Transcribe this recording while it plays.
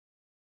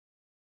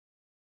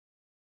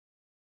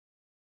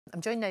I'm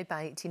joined now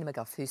by Tina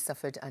McGuff, who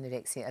suffered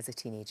anorexia as a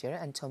teenager,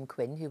 and Tom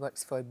Quinn, who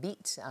works for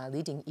BEAT, a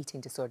leading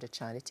eating disorder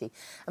charity.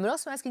 And we're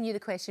also asking you the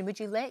question, would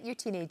you let your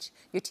teenage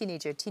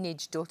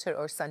daughter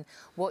or son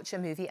watch a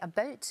movie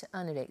about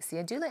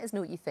anorexia? Do let us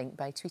know what you think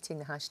by tweeting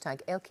the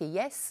hashtag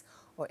LKYes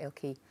or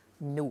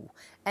LKNo.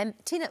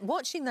 Tina,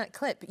 watching that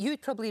clip, you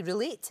would probably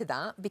relate to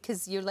that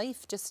because your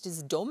life just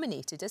is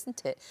dominated,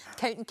 isn't it?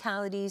 Counting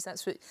calories,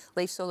 that's what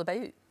life's all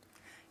about.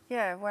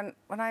 Yeah, when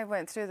I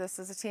went through this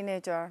as a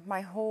teenager,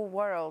 my whole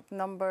world,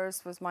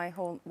 numbers was my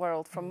whole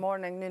world. From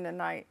morning, noon and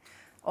night,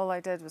 all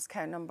I did was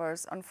count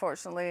numbers.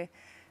 Unfortunately,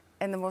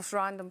 in the most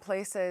random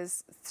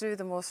places, through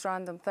the most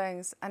random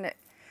things. And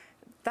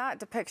that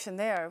depiction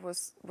there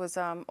was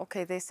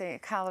okay, they say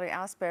calorie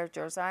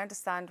Asperger's. I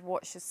understand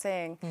what she's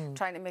saying,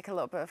 trying to make a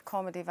little bit of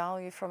comedy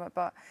value from it,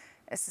 but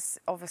it's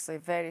obviously a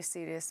very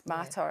serious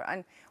matter. Yeah.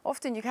 And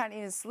often you can't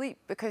even sleep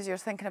because you're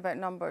thinking about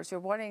numbers, you're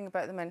worrying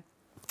about them. And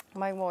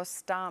mine was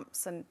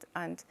stamps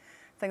and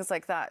things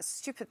like that,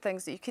 stupid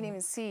things that you couldn't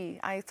even see.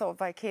 I thought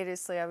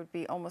vicariously I would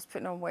be almost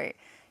putting on weight.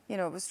 You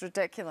know, it was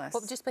ridiculous.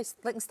 What, just by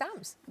licking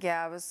stamps?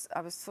 Yeah, I was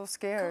so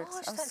scared.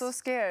 Gosh, I was so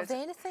scared. Of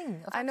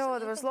anything? I know,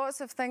 there was lots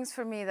of things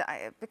for me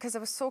that because I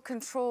was so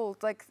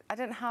controlled. Like, I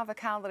didn't have a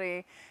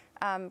calorie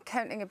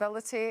counting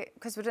ability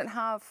because we didn't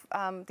have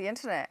the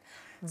internet.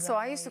 Right. So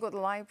I used to go to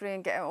the library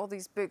and get out all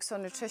these books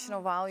on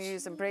nutritional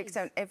values and break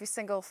down every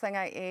single thing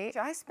I ate.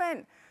 I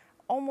spent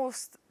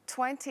almost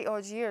 20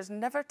 odd years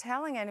never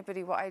telling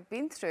anybody what I'd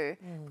been through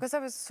because I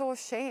was so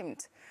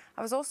ashamed.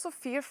 I was also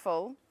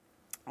fearful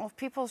of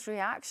people's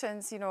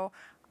reactions. You know,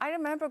 I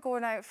remember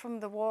going out from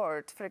the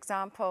ward, for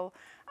example,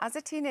 as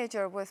a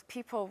teenager with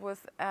people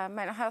with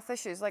mental health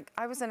issues. Like,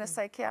 I was in a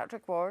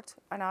psychiatric ward,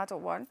 an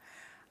adult one,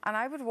 and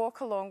I would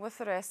walk along with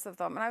the rest of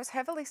them, and I was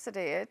heavily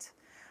sedated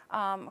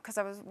because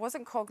I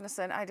wasn't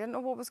cognizant. I didn't know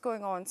what was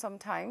going on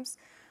sometimes.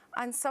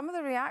 And some of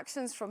the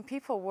reactions from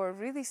people were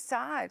really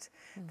sad.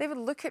 They would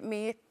look at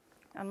me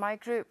and my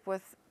group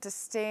with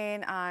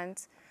disdain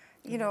and,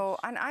 you know,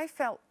 and I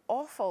felt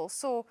awful.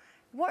 So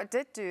what it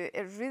did do,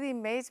 it really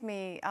made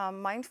me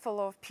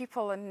mindful of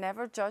people and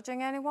never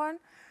judging anyone.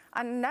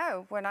 And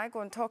now when I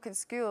go and talk in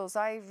schools,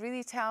 I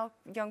really tell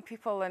young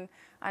people and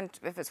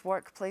if it's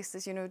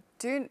workplaces, you know,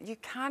 you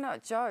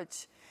cannot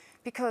judge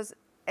because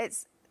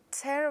it's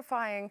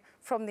terrifying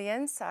from the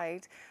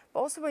inside. But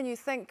also when you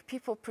think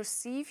people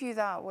perceive you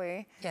that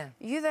way,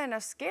 you then are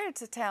scared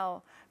to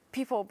tell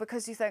people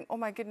because you think, oh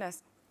my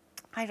goodness,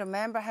 I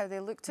remember how they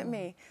looked at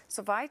me.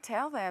 So if I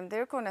tell them,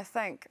 they're going to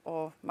think,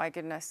 oh my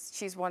goodness,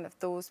 she's one of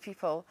those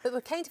people. But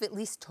we're kind of at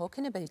least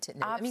talking about it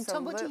now. Absolutely. I mean,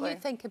 Tom, what do you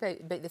think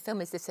about the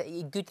film? Is this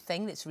a good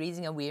thing that's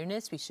raising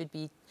awareness? We should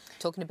be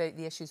talking about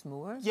the issues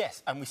more?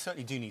 Yes, and we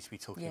certainly do need to be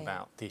talking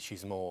about the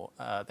issues more.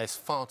 There's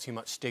far too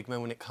much stigma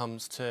when it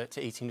comes to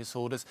eating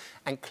disorders.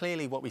 And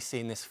clearly what we see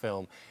in this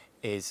film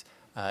is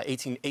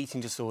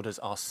eating disorders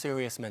are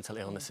serious mental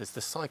illnesses.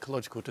 The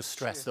psychological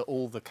distress that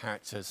all the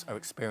characters are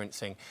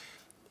experiencing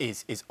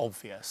is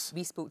obvious.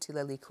 We spoke to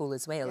Lily Cole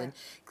as well, and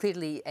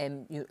clearly,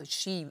 you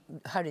know,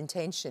 her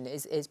intention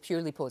is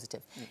purely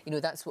positive. You know,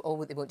 that's all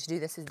what they want to do.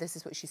 This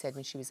is what she said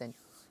when she was in.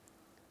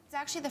 It's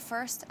actually the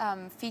first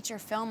feature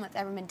film that's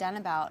ever been done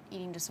about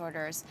eating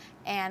disorders,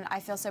 and I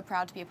feel so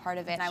proud to be a part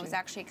of it. And I was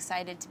actually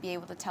excited to be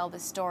able to tell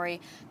this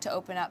story to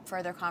open up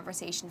further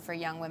conversation for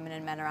young women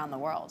and men around the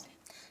world.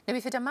 Now,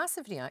 we've had a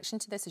massive reaction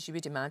to this, as you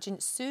would imagine.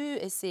 Sue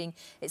is saying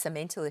it's a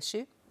mental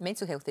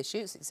health issue.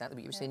 It's exactly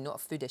what you were saying, not a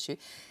food issue.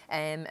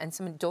 And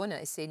Donna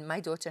is saying,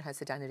 my daughter has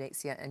had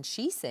anorexia, and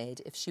she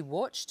said if she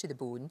watched To the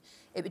Bone,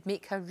 it would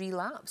make her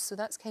relapse. So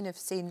that's kind of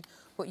saying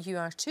what you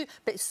are too.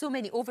 But so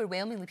many,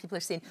 overwhelmingly, people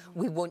are saying,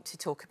 we want to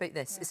talk about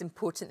this. It's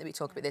important that we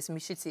talk about this. And we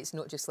should say it's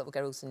not just little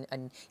girls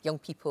and young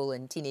people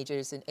and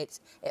teenagers, and it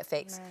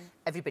affects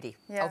everybody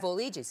of all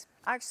ages.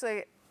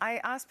 Actually, I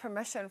asked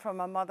permission from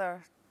my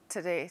mother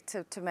today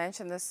to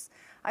mention this.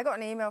 I got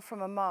an email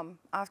from a mum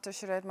after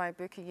she read my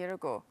book a year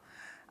ago,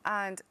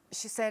 and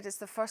she said it's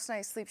the first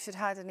night's sleep she'd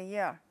had in a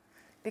year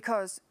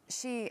because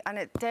and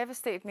it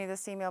devastated me,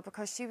 this email,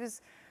 because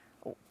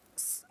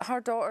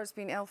her daughter's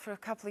been ill for a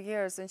couple of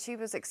years and she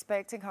was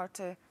expecting her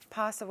to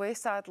pass away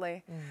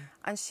sadly,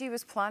 and she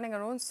was planning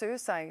her own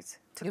suicide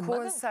to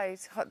coincide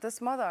this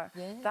mother.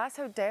 That's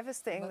how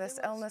devastating this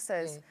illness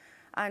is.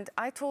 And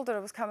I told her I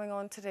was coming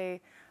on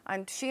today,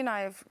 and she and I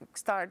have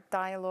started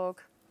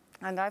dialogue.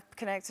 And I've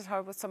connected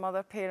her with some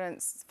other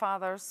parents,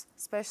 fathers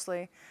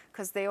especially,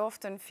 because they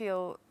often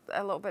feel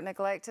a little bit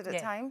neglected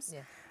at times.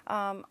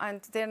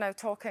 And they're now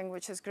talking,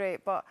 which is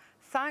great. But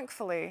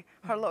thankfully,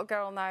 her little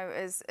girl now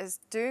is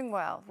doing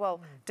well.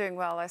 Well, doing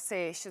well, I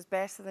say. She's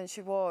better than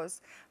she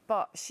was.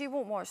 But she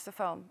won't watch the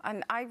film.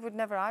 And I would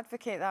never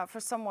advocate that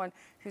for someone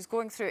who's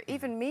going through it.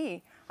 Even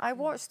me, I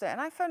watched it and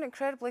I found it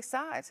incredibly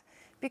sad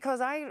because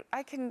I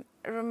can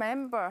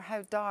remember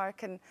how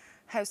dark and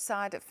how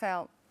sad it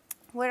felt.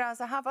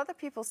 Whereas I have other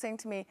people saying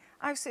to me,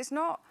 actually, it's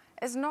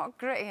not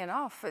gritty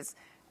enough.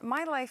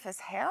 My life is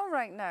hell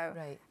right now.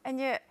 And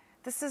yet,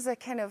 this is a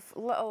kind of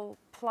little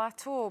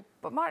plateau.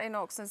 But Martin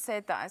Oxon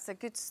said that it's a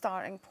good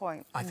starting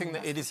point. I think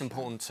that it is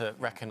important to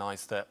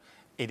recognise that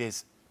it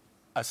is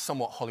a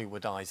somewhat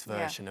Hollywoodised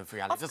version of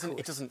reality.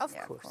 It doesn't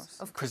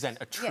present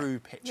a true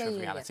picture of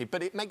reality,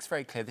 but it makes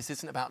very clear this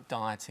isn't about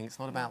dieting, it's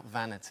not about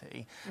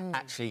vanity.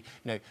 Actually,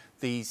 you know,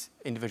 these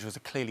individuals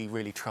are clearly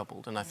really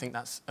troubled, and I think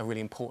that's a really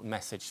important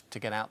message to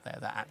get out there,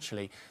 that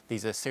actually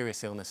these are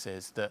serious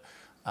illnesses that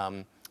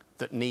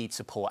that need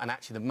support, and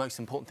actually the most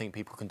important thing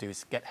people can do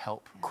is get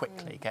help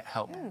quickly, get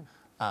help.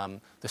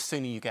 The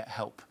sooner you get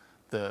help,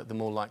 the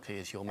more likely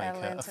is you'll make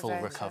a full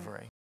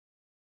recovery.